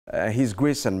His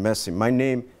grace and mercy. My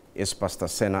name is Pastor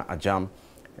Sena Adzam,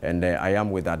 and I am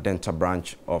with our Delta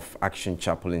branch of Action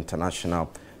Chapel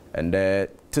International. And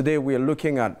today we are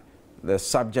looking at the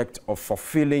subject of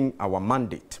fulfilling our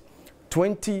mandate.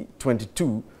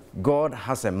 2022, God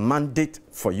has a mandate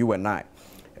for you and I.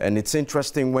 And it's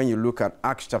interesting when you look at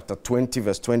Acts chapter 20,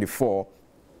 verse 24,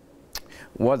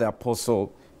 what the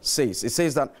apostle says. It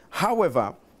says that,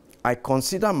 however, I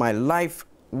consider my life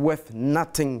worth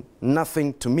nothing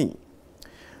to me.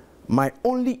 My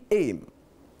only aim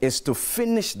is to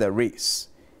finish the race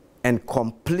and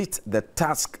complete the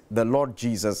task the Lord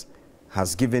Jesus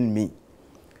has given me.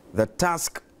 The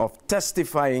task of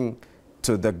testifying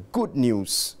to the good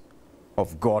news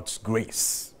of God's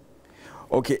grace.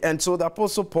 Okay, and so the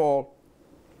Apostle Paul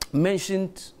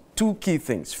mentioned two key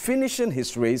things: finishing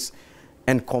his race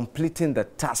and completing the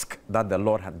task that the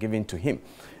Lord had given to him.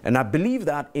 And I believe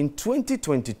that in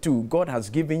 2022, God has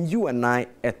given you and I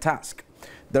a task.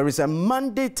 There is a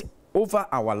mandate over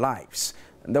our lives.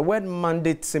 And the word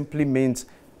mandate simply means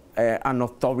an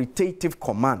authoritative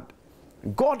command.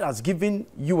 God has given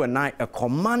you and I a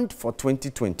command for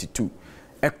 2022.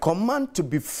 A command to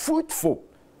be fruitful,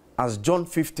 as John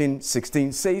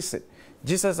 15:16 says it.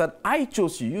 Jesus said, I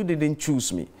chose you, you didn't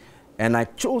choose me. And I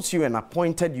chose you and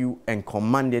appointed you and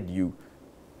commanded you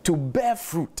to bear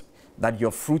fruit, that your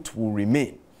fruit will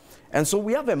remain. And so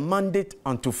we have a mandate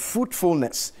unto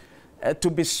fruitfulness,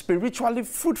 to be spiritually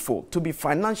fruitful, to be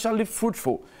financially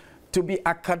fruitful, to be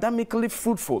academically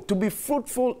fruitful, to be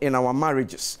fruitful in our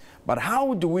marriages. But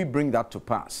how do we bring that to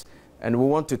pass? And we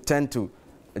want to turn to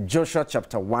Joshua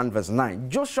chapter 1 verse 9.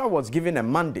 Joshua was given a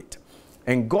mandate,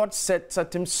 and God said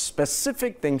certain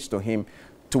specific things to him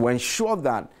to ensure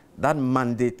that that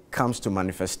mandate comes to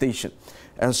manifestation.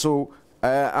 And so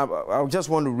I just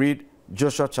want to read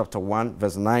Joshua chapter 1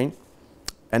 verse 9,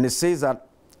 and it says that,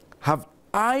 have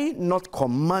I not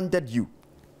commanded you?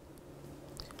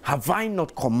 Have I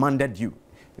not commanded you?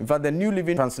 In fact, the New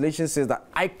Living Translation says that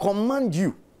I command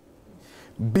you,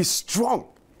 be strong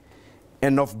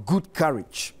and of good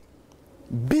courage.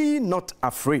 Be not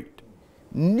afraid,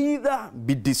 neither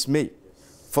be dismayed,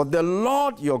 for the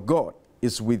Lord your God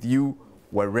is with you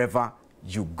wherever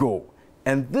you go.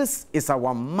 And this is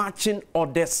our marching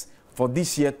orders for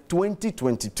this year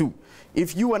 2022.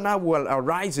 If you and I will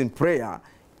arise in prayer,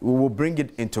 we will bring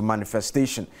it into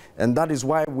manifestation. And that is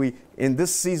why we, in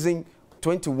this season,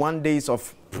 21 days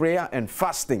of prayer and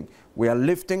fasting, we are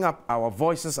lifting up our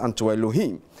voices unto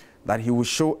Elohim, that he will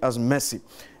show us mercy.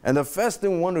 And the first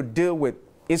thing we want to deal with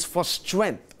is for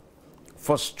strength.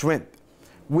 For strength.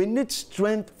 We need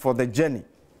strength for the journey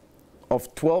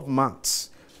of 12 months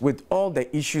with all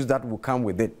the issues that will come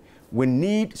with it. We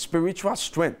need spiritual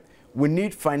strength. We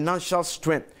need financial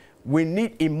strength. We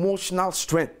need emotional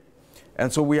strength.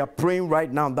 And so we are praying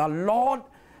right now that, Lord,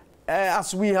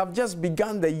 as we have just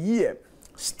begun the year,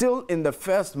 still in the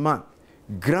first month,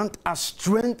 grant us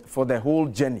strength for the whole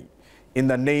journey in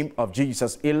the name of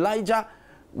Jesus. Elijah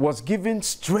was given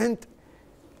strength,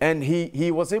 and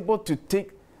he was able to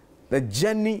take the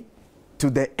journey to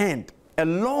the end, a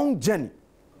long journey.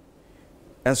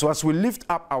 And so as we lift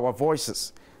up our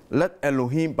voices, let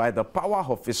Elohim, by the power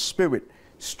of his spirit,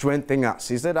 strengthen us.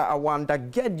 He said, I will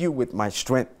undergird you with my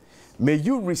strength. May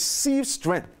you receive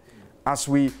strength as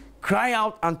we cry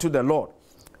out unto the Lord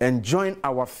and join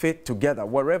our faith together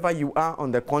wherever you are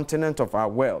on the continent of our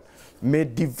world. May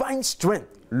divine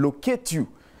strength locate you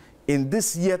in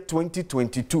this year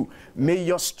 2022. May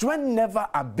your strength never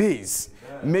abase.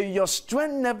 Amen. May your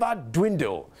strength never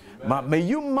dwindle. But may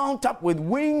you mount up with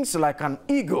wings like an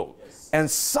eagle, yes,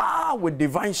 and soar with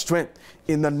divine strength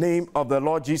in the name of the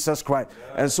Lord Jesus Christ.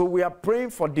 Amen. And so we are praying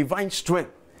for divine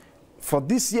strength for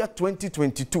this year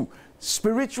 2022.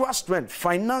 Spiritual strength,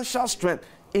 financial strength,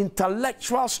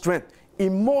 intellectual strength,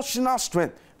 emotional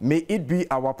strength. May it be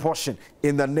our portion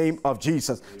in the name of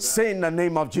Jesus. Amen. Say in the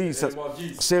name of Jesus.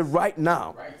 Say right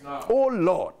now. Oh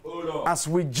Lord, as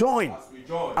we join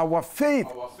our faith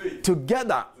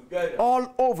together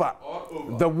all over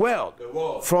the world,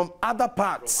 from other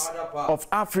parts of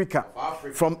Africa,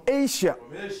 from Asia,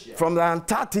 from the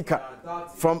Antarctica,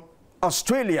 from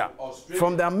Australia,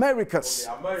 from the Americas,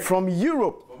 from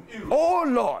Europe. Oh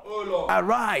Lord,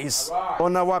 arise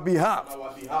on our behalf.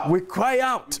 We cry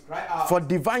out for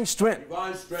divine strength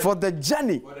for the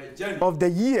journey of the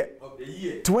year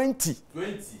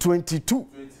 2022,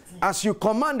 as you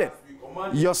commanded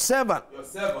your servant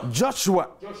Joshua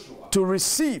to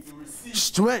receive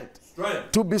strength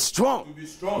to be strong.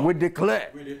 We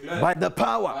declare by the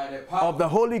power of the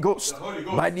Holy Ghost,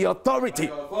 by the authority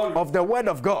of the Word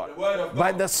of God,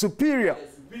 by the superior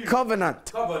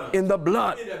covenant in the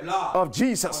blood of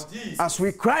Jesus. As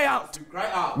we cry out,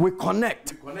 we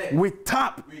connect, we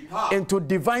tap into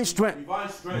divine strength,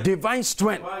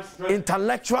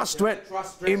 intellectual strength,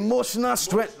 emotional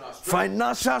strength,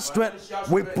 financial strength.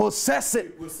 We possess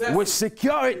it, we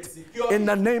secure it in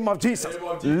the name of Jesus.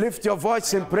 Lift your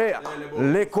voice in prayer.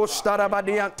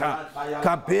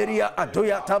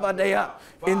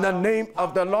 In the name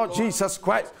of the Lord Jesus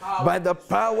Christ, by the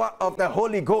power of the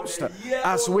Holy Ghost,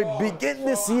 as we begin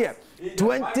this year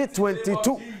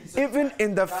 2022, even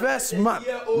in the first month,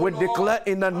 we declare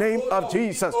in the name of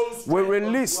Jesus, we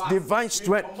release divine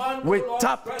strength, we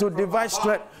tap to divine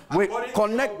strength, we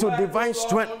connect to divine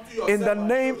strength in the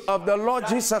name of the Lord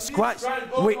Jesus Christ.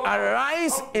 We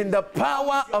arise in the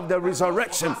power of the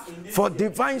resurrection for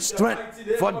divine strength,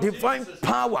 for divine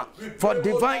power, for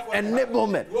divine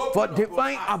enablement, for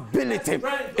divine ability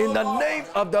in the name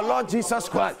of the Lord Jesus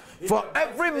Christ. For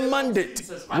every mandate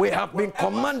we have been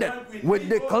commanded, we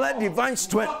declare divine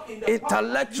strength,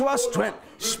 intellectual strength,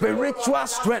 spiritual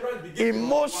strength,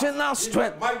 emotional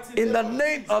strength in the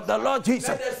name of the Lord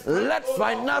Jesus. Let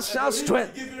financial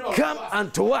strength come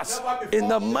unto us in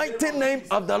the mighty name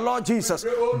of the Lord Jesus,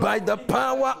 by the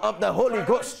power of the Holy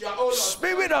Ghost.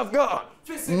 Spirit of God,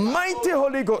 mighty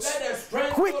Holy Ghost,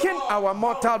 quicken our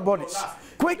mortal bodies,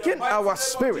 quicken our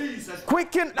spirit,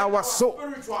 quicken our soul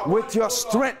with your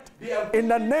strength in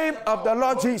the name of the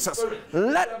Lord Jesus.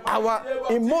 Let our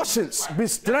emotions be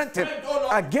strengthened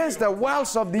against the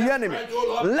wiles of the enemy.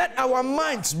 Let our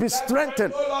minds be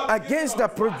strengthened against the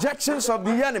projections of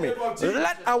the enemy.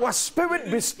 Let our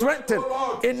spirit be strengthened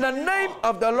in the name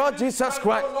of the Lord Jesus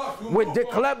Christ. We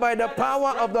declare by the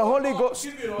power of the Holy Ghost,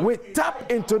 we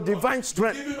tap into divine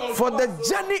strength for the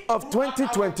journey of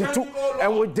 2022,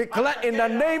 and we declare in the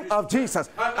name of Jesus,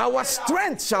 our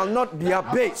strength shall not be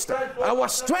abased. Our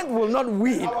strength will not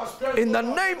wean in the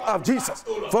name of Jesus,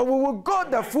 for we will go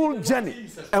the full journey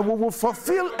and we will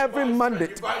fulfill every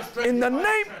mandate in the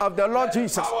name of the Lord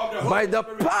Jesus, by the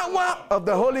power of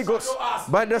the Holy Ghost,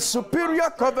 by the superior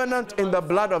covenant in the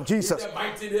blood of Jesus,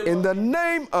 in the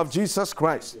name of Jesus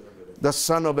Christ, the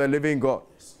Son of the living God.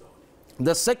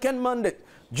 The second mandate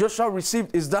Joshua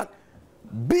received is that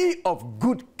be of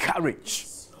good courage.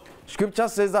 Scripture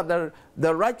says that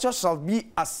the righteous shall be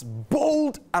as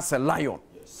bold as a lion.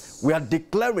 We are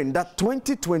declaring that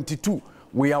 2022,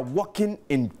 we are walking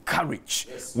in courage.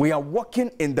 We are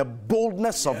walking in the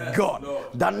boldness of God.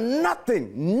 Lord. That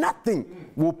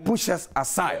nothing will push us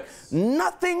aside.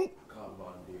 Nothing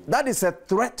that is a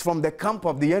threat from the camp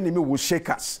of the enemy will shake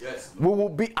us. We will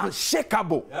be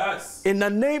unshakable in the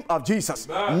name of Jesus.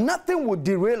 Nothing will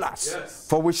derail us,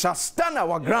 for we shall stand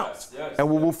our ground and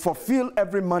we will fulfill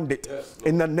every mandate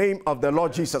in the name of the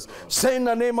Lord Jesus. Say in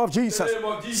the name of Jesus.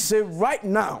 Say right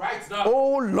now,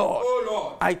 oh Lord,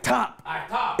 I tap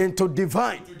into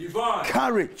divine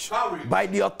courage by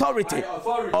the authority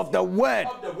of the word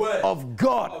of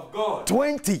God.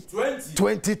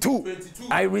 2022,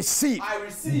 I receive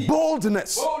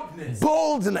boldness,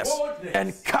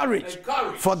 and courage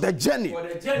for the journey.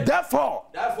 Therefore,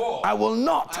 I will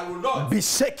not be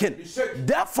shaken.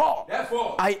 Therefore,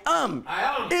 I am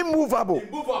immovable.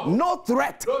 No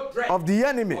threat of the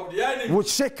enemy will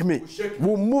shake me,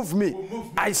 will move me.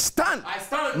 I stand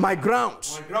my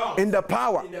ground in the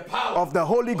power of the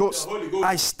Holy Ghost.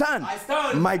 I stand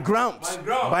my ground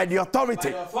by the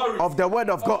authority of the word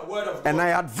of God, and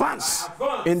I advance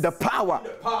in the power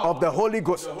of the Holy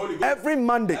Ghost. Every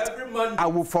mandate I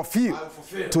will fulfill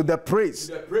to the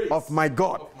praise of my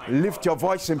God. Lift your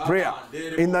voice in prayer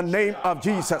in the name of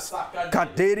Jesus.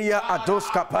 Kaderia Ados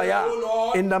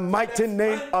Kapaya. In the mighty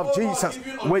name of Jesus,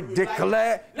 we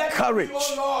declare courage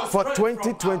for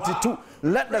 2022.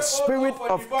 Let the spirit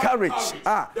of courage,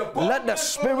 let the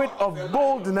spirit of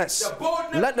boldness,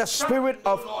 let the spirit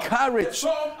of courage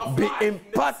be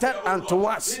imparted unto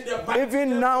us.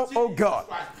 Even now, oh God,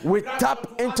 we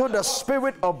tap into the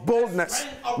spirit of boldness.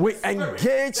 We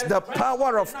engage the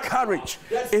power of courage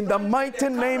in the mighty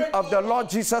name of the Lord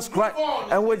Jesus Christ.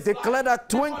 And we declare that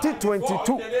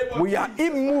 2022, we are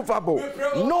immovable.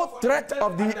 No threat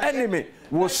of the enemy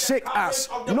will shake us.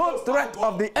 No threat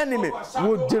of the enemy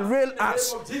will derail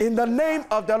us. In the name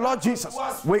of the Lord Jesus,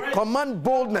 we command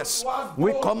boldness.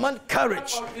 We command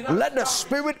courage. Let the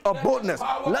spirit of boldness,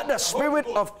 let the spirit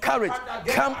of courage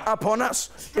come upon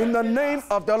us. In the name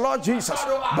of the Lord Jesus,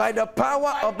 by the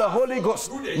power of the Holy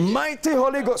Ghost, mighty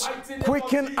Holy Ghost,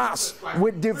 quicken us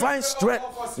with divine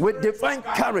strength, with divine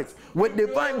courage, with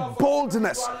divine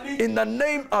boldness in the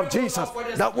name of Jesus,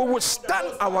 that we will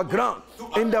stand our ground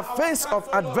In the face of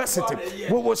adversity,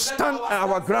 we will stand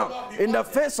our ground. In the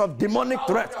face of demonic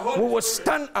threat, we will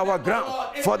stand our ground.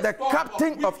 For the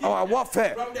captain of our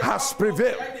warfare has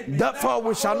prevailed. Therefore,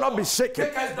 we shall not be shaken.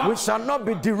 We shall not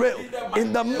be derailed.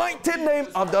 In the mighty name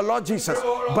of the Lord Jesus,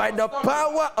 by the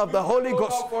power of the Holy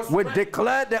Ghost, we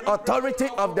declare the authority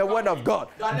of the word of God.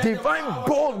 Divine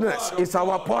boldness is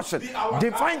our portion.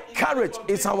 Divine courage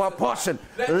is our portion.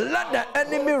 Let the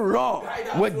enemy roar.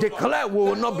 We declare we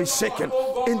will not be shaken.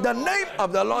 In the name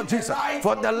of the Lord Jesus,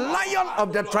 for the Lion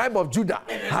of the tribe of Judah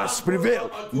has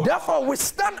prevailed. Therefore, we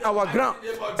stand our ground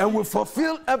and we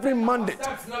fulfill every mandate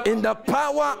in the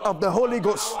power of the Holy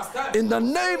Ghost. In the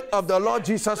name of the Lord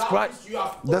Jesus Christ,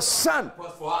 the Son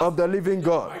of the living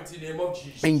God.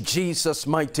 In Jesus'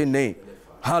 mighty name.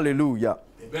 Hallelujah.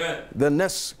 The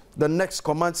next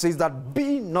command says that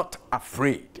be not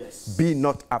afraid. Be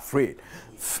not afraid.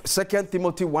 2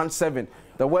 Timothy 1:7.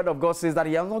 The word of God says that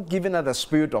he has not given us the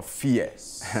spirit of fear,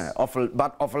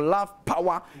 but of love,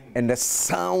 power, and a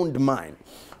sound mind.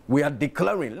 We are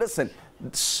declaring, listen,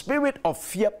 the spirit of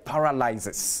fear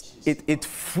paralyzes. It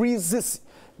freezes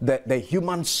the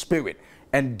human spirit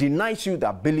and denies you the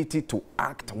ability to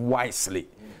act wisely,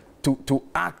 to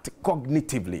act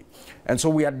cognitively. And so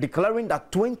we are declaring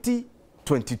that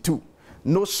 2022,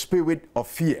 no spirit of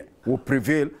fear will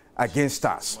prevail against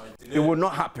us. It will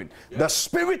not happen. The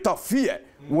spirit of fear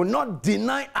will not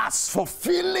deny us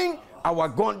fulfilling our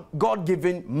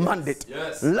God-given mandate.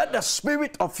 Let the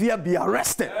spirit of fear be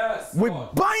arrested. We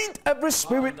bind every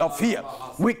spirit of fear.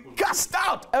 We cast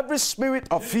out every spirit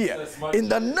of fear. In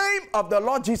the name of the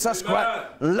Lord Jesus Christ,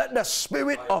 let the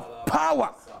spirit of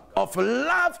power, of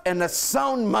love, and a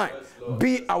sound mind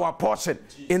be our portion.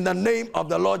 In the name of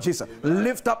the Lord Jesus,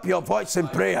 lift up your voice in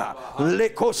prayer. In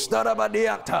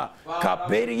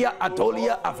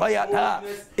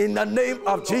the name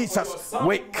of Jesus,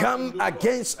 we come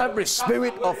against every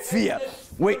spirit of fear.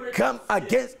 We come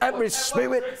against every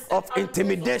spirit of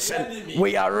intimidation.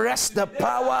 We arrest the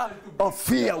power of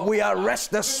fear. We arrest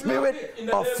the spirit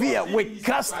of fear. We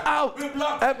cast out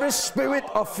every spirit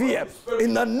of fear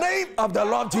in the name of the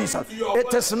Lord Jesus.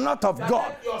 It is not of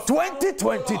God.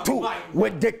 2022, we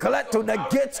declare to the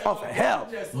gates of hell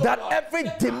that every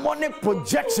demonic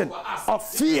projection of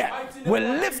fear will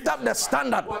lift up the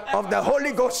standard of the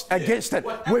Holy Ghost against it.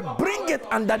 We bring it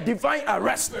under divine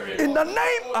arrest in the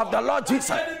name of the Lord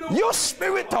Jesus. You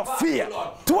spirit of fear,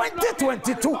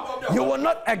 2022, you will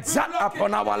not exact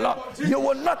upon our Lord. You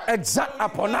will not exact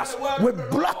upon us. We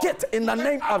block it in the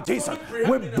name of Jesus.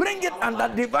 We bring it under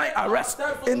divine arrest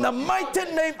in the mighty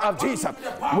name of Jesus.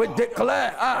 We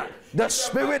declare the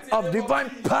spirit of divine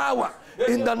power.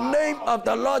 In the name of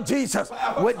the Lord Jesus,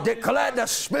 we declare the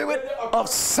spirit of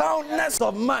soundness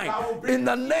of mind. In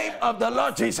the name of the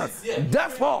Lord Jesus.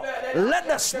 Therefore, let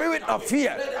the spirit of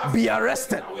fear be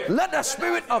arrested. Let the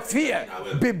spirit of fear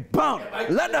be bound.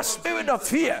 Let the spirit of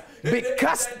fear be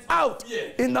cast out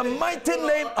in the mighty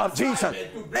name of Jesus.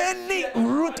 Any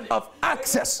root of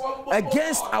access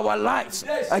against our lives,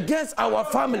 against our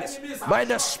families, by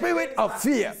the spirit of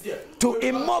fear, to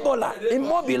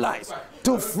immobilize,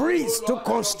 to freeze, to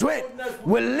constrain,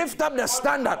 we lift up the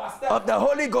standard of the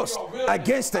Holy Ghost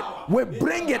against it. We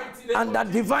bring it under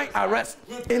divine arrest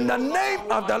in the name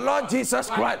of the Lord Jesus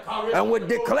Christ, and we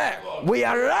declare we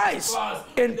arise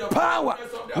in power.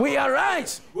 We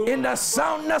arise in the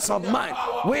soundness of mind.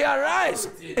 We arise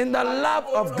in the love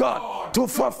of God to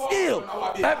fulfill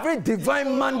every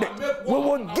divine mandate. We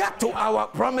will get to our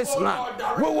promised land.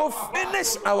 We will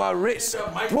finish our race.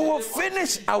 We will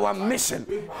finish our mission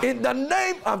in the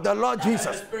name of the Lord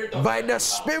Jesus, by the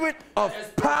spirit of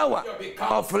power,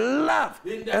 of love,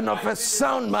 and of a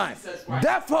sound mind.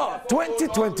 Therefore,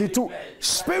 2022,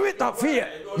 spirit of fear,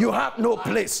 you have no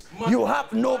place. You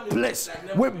have no place.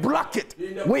 We block it.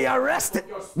 We arrest it.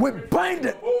 We bind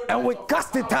it. And we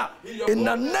cast it out in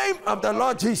the name of the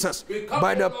Lord Jesus,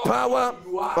 by the power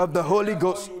of the Holy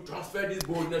Ghost.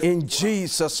 In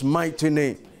Jesus' mighty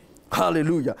name.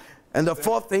 Hallelujah. And the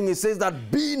fourth thing, it says that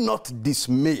be not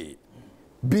dismayed.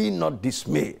 Be not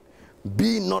dismayed.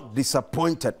 Be not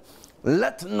disappointed.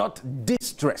 Let not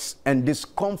distress and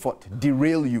discomfort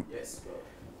derail you.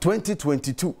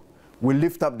 2022, we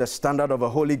lift up the standard of the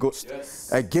Holy Ghost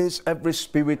against every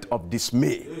spirit of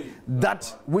dismay.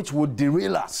 That which will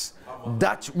derail us,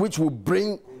 that which will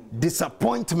bring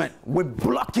disappointment, we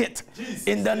block it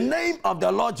in the name of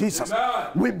the Lord Jesus.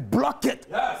 We block it.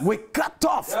 We cut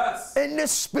off any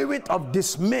spirit of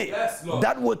dismay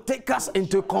that will take us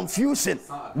into confusion.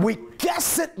 We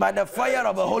cast it by the fire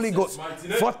of the Holy Ghost.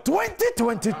 For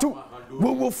 2022,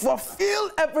 we will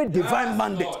fulfill every divine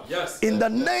mandate in the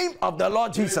name of the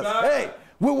Lord Jesus. Hey,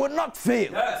 We will not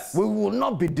fail. Yes. We will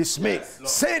not be dismayed. Yes, Lord.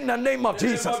 Say in the name of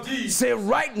Jesus. Jesus. Say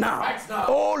right now. Right now.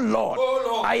 Oh Lord, Oh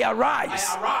Lord, I arise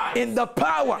in the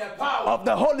power of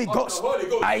the Holy Ghost.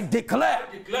 I declare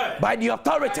by the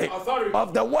authority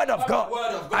of the Word of God.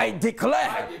 I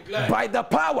declare by the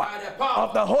power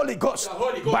of the Holy Ghost,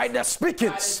 by the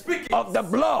speakings of the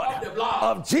blood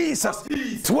of Jesus.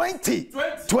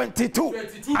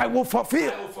 2022, I will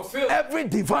fulfill every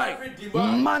divine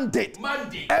mandate,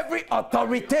 every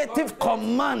authoritative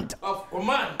command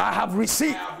I have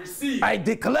received. I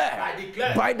declare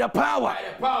by the power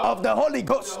of the Holy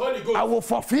Ghost, I will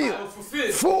fulfill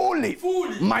fully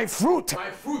my fruit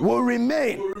will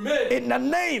remain in the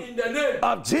name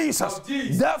of Jesus.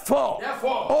 Therefore,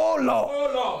 oh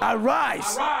Lord,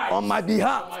 arise on my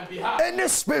behalf. Any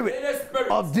spirit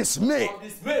of dismay,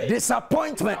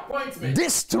 disappointment,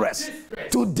 distress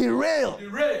to derail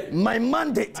my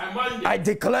mandate, I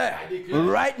declare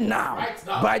right now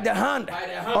by the hand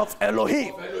of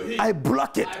Elohim, I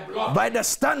block it. By the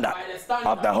standard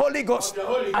of the Holy Ghost,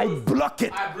 I block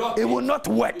it. It will not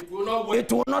work.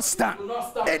 It will not stand.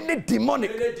 Any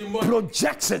demonic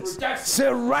projections, say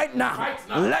right now,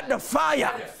 let the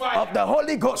fire of the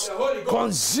Holy Ghost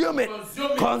consume it,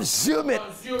 consume it,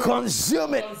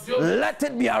 consume it. Let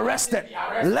it be arrested.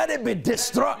 Let it be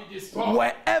destroyed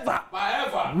wherever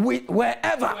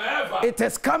it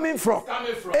is coming from.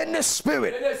 Any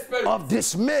spirit of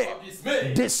dismay,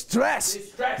 distress,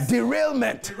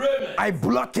 derailment, I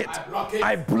block it.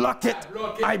 I block it.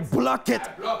 I block it.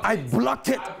 I block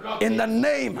it in the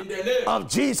name of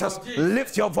Jesus.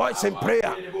 Lift your voice in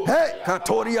prayer. Hey,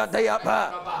 Katoria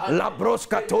Deapa, Labros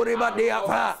Katoriba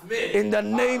Deapa, in the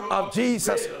name of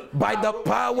Jesus, by the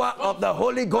power of the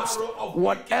Holy Ghost,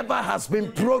 whatever has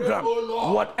been programmed,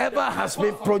 whatever has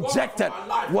been projected,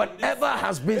 whatever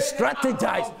has been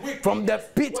strategized from the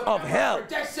pit of hell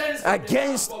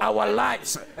against our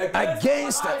lives,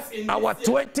 against our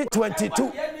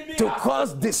 2022, to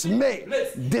cause dismay,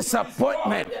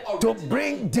 disappointment, to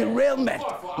bring derailment,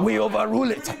 we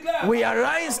overrule it. We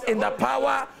arise in the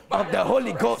power of the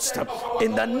Holy Ghost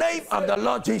in the name of the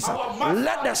Lord Jesus.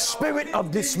 Let the spirit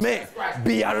of dismay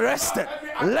be arrested.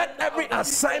 Let every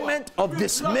assignment of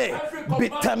dismay be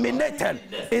terminated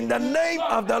in the name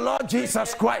of the Lord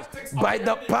Jesus Christ. By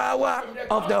the power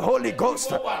of the Holy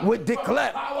Ghost, we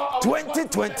declare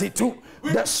 2022,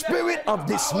 the spirit of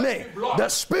dismay, the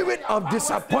spirit of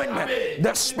disappointment,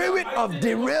 the spirit of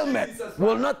derailment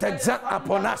will not exert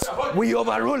upon us. We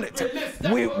overrule it.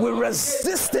 We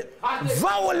resist it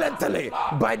violently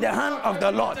by the hand of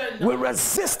the Lord. We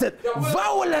resist it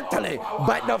violently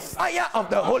by the fire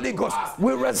of the Holy Ghost.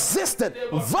 We resist it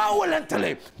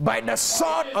violently by the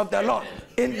sword of the Lord.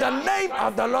 In the name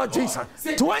of the Lord Jesus,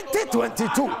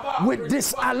 2022, we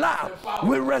disallow,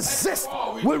 we resist,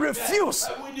 we refuse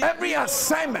every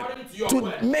assignment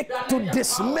to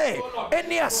dismay,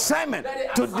 any assignment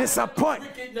to disappoint,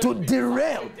 to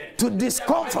derail, to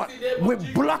discomfort. We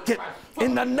block it.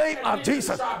 In the name of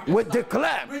Jesus, we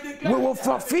declare we will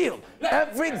fulfill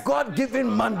every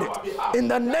God-given mandate. In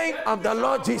the name of the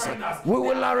Lord Jesus, we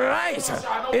will arise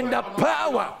in the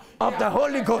power of the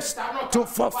Holy Ghost to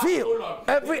fulfill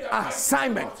every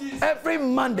assignment, every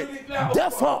mandate.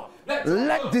 Therefore,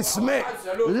 let dismay,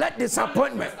 let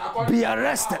disappointment be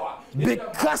arrested, be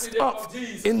cast off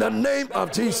in the name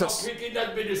of Jesus,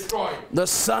 the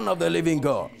Son of the living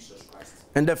God.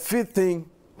 And the fifth thing,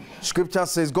 Scripture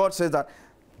says, God says that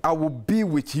I will be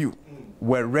with you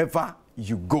wherever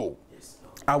you go.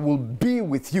 I will be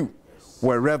with you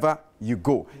wherever you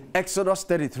go. Exodus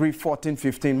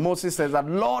 33:14-15. Moses says that,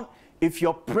 Lord, if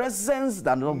your presence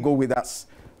does not go with us,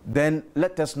 then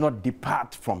let us not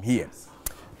depart from here.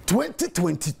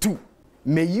 2022,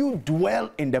 may you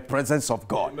dwell in the presence of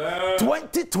God. Amen.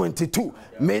 2022,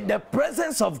 may the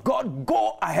presence of God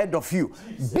go ahead of you,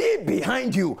 be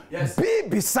behind you, be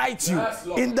beside you,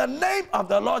 in the name of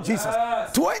the Lord Jesus.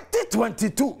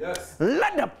 2022,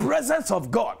 let the presence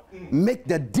of God make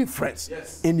the difference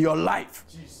in your life,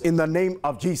 in the name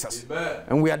of Jesus. Amen.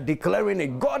 And we are declaring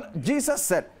it. Jesus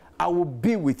said, I will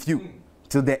be with you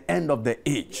to the end of the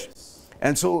age.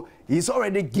 And so he's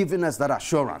already given us that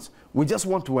assurance. We just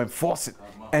want to enforce it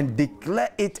and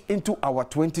declare it into our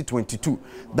 2022,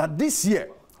 that this year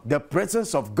the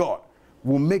presence of God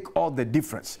will make all the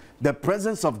difference. The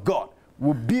presence of God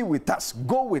will be with us,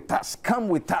 go with us, come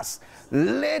with us,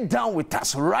 lay down with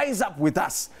us, rise up with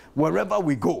us wherever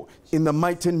we go, in the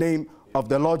mighty name of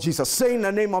the Lord Jesus. Say in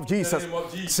the name of Jesus.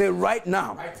 Say right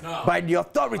now, by the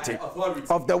authority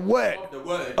of the word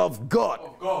of God,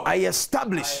 I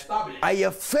establish, I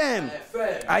affirm,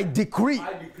 I decree,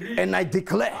 and I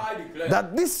declare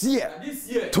that this year,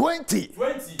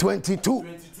 2022,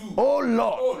 oh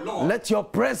Lord, let your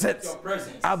presence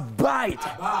abide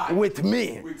with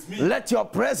me. Let your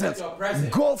presence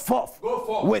go forth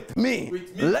with me.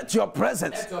 Let your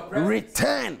presence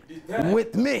return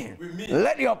with me.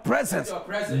 Let your presence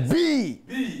be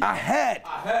ahead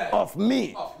of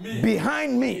me,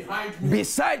 behind me,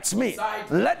 besides me.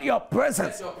 Let your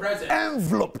presence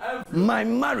envelop my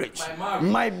marriage,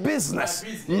 my business,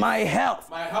 my health,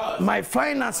 my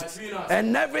finances,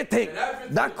 and everything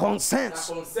that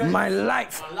concerns my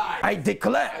life. I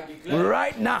declare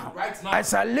right now,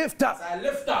 as I lift up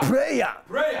prayer,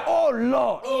 oh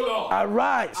Lord,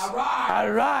 arise,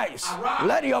 arise.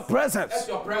 Let your presence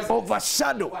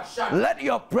overshadow. Let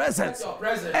your presence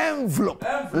envelope.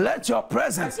 Let your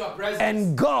presence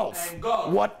engulf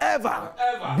whatever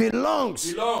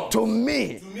belongs to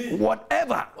me,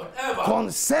 whatever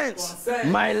concerns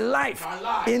my life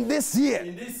in this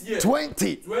year,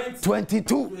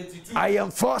 2022. I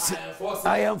enforce it.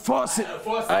 I enforce it.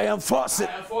 I enforce it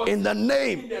in the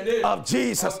name of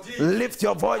Jesus. Lift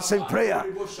your voice in prayer.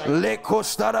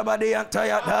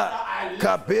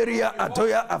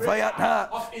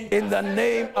 In the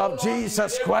name of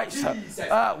Jesus Christ.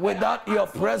 Without your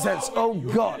presence, oh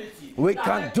God, we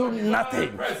can do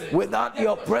nothing. Without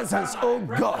your presence, oh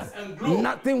God,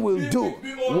 nothing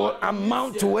will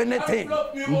amount to anything.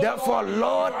 Therefore,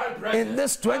 Lord, in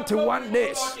this 21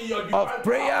 days of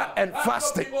prayer and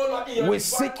fasting, we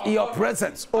seek your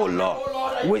presence, oh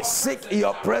Lord. We seek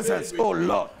your presence, oh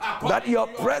Lord, that your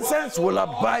presence will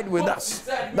abide with us,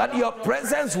 that your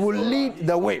presence will lead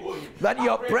the way, that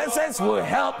your presence will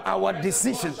help our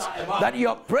decisions, that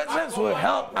your presence will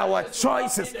help our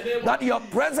choices, that your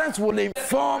presence will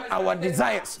inform our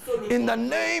desires. In the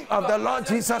name of the Lord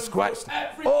Jesus Christ,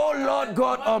 oh Lord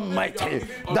God Almighty,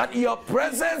 that your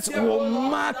presence will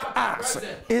mark us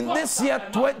in this year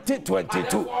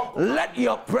 2022. Let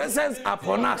your presence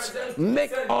upon us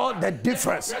make all the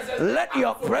difference. Let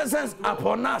your presence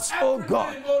upon us, oh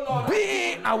God,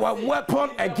 be our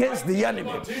weapon against the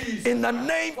enemy. In the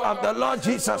name of the Lord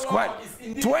Jesus Christ,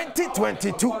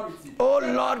 2022, oh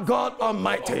Lord God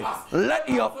Almighty, let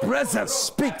your presence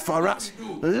speak for us.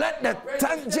 Let the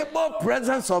tangible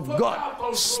presence of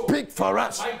God speak for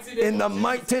us. In the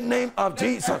mighty name of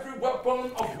Jesus,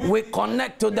 we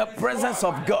connect to the presence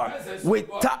of God. We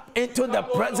tap into the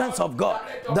presence of God.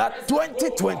 That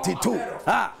 2022,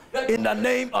 in the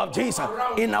name of Jesus,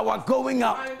 in our going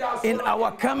out, in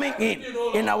our coming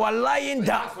in our lying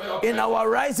down, in our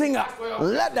rising up,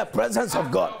 let the presence of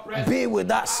God be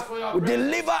with us.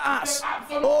 Deliver us,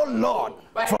 oh Lord,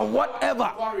 from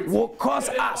whatever will cause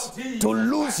us to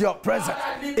lose your presence.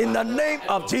 In the name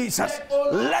of Jesus,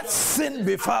 let sin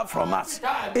be far from us.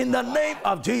 In the name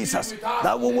of Jesus,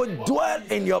 that we will dwell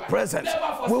in your presence.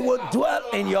 We will dwell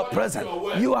in your presence.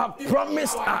 You have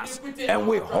promised us, and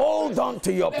we hold on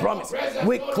to your promise.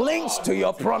 We cling to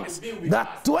your promise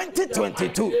that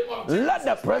 2022, let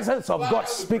the presence of God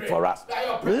speak for us.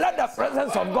 Let the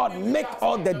presence of God make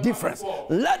all the difference.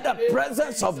 Let the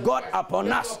presence of God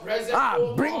upon us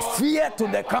bring fear to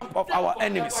the camp of our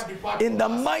enemies. In the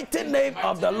mighty name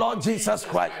of the Lord Jesus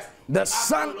Christ, the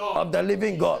Son of the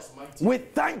living God, we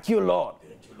thank you, Lord.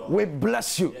 We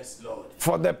bless you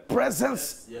for the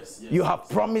presence you have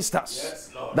promised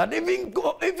us. That even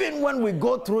when we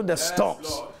go through the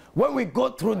storms, when we go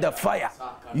through the fire,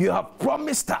 you have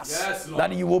promised us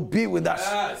that you will be with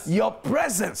us. Your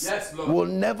presence will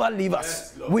never leave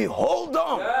us. We hold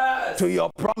on to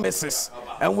your promises,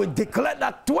 and we declare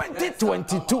that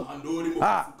 2022,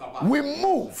 we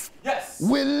move,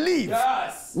 we live,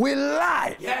 we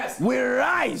lie, we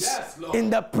rise in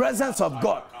the presence of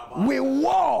God. We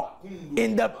walk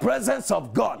in the presence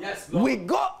of God. We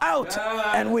go out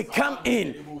and we come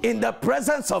in the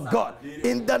presence of God.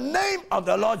 In the name of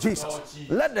the Lord Jesus,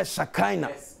 let the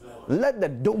Shekinah, let the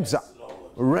Doxa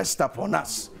rest upon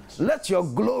us. Let your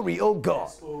glory, O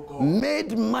God,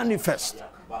 made manifest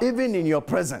even in your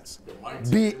presence,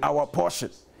 be our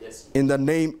portion. In the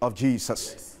name of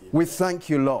Jesus, we thank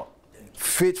you, Lord.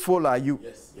 Faithful are you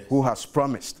who has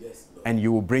promised, and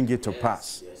you will bring it to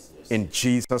pass. In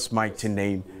Jesus' mighty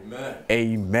name,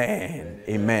 amen.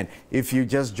 Amen. If you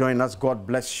just join us, God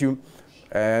bless you.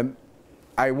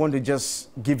 I want to just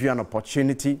give you an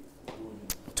opportunity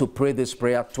to pray this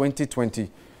prayer.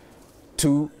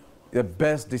 2022, the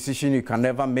best decision you can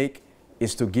ever make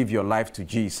is to give your life to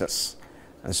Jesus.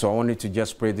 And so I want you to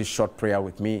just pray this short prayer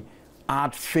with me.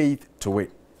 Add faith to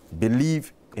it.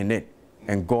 Believe in it,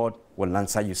 and God will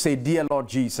answer you. Say, Dear Lord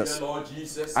Jesus, Dear Lord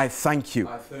Jesus, I thank you,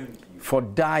 for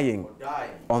dying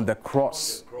on the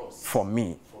cross for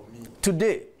me.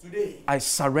 Today, I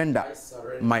surrender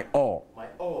my all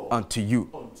unto you.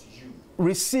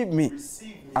 Receive me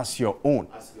as your own.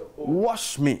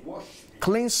 Wash me,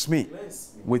 cleanse me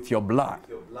with your blood,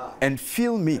 and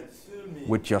fill me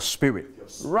with your spirit.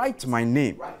 Write my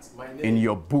name in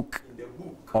your book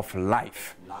of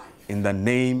life. In the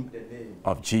name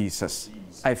of Jesus,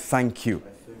 I thank you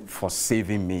for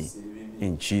saving me.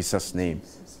 In Jesus' name,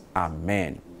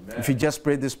 amen. If you just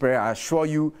pray this prayer, I assure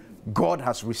you, God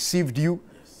has received you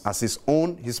as his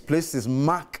own. He's placed his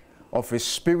mark of his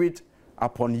spirit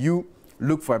upon you.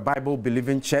 Look for a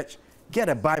Bible-believing church. Get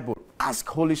a Bible. Ask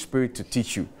Holy Spirit to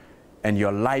teach you, and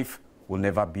your life will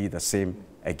never be the same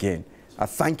again. I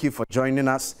thank you for joining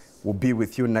us. We'll be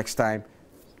with you next time.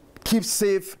 Keep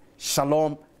safe.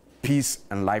 Shalom, peace,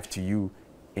 and life to you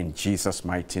in Jesus'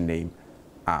 mighty name.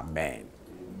 Amen.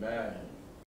 Amen.